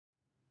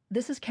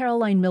This is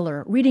Caroline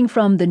Miller reading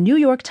from the New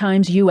York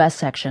Times U.S.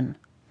 section.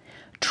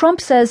 Trump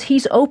says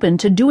he's open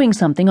to doing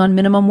something on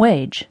minimum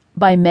wage,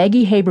 by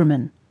Maggie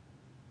Haberman.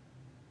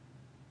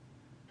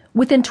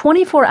 Within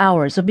 24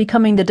 hours of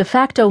becoming the de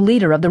facto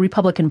leader of the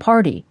Republican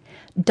Party,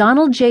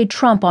 Donald J.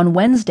 Trump on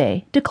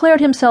Wednesday declared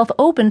himself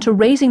open to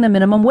raising the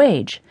minimum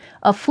wage,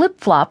 a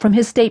flip-flop from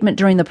his statement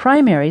during the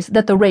primaries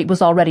that the rate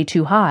was already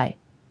too high.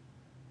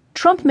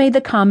 Trump made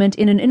the comment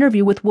in an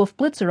interview with Wolf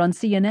Blitzer on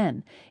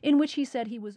CNN, in which he said he was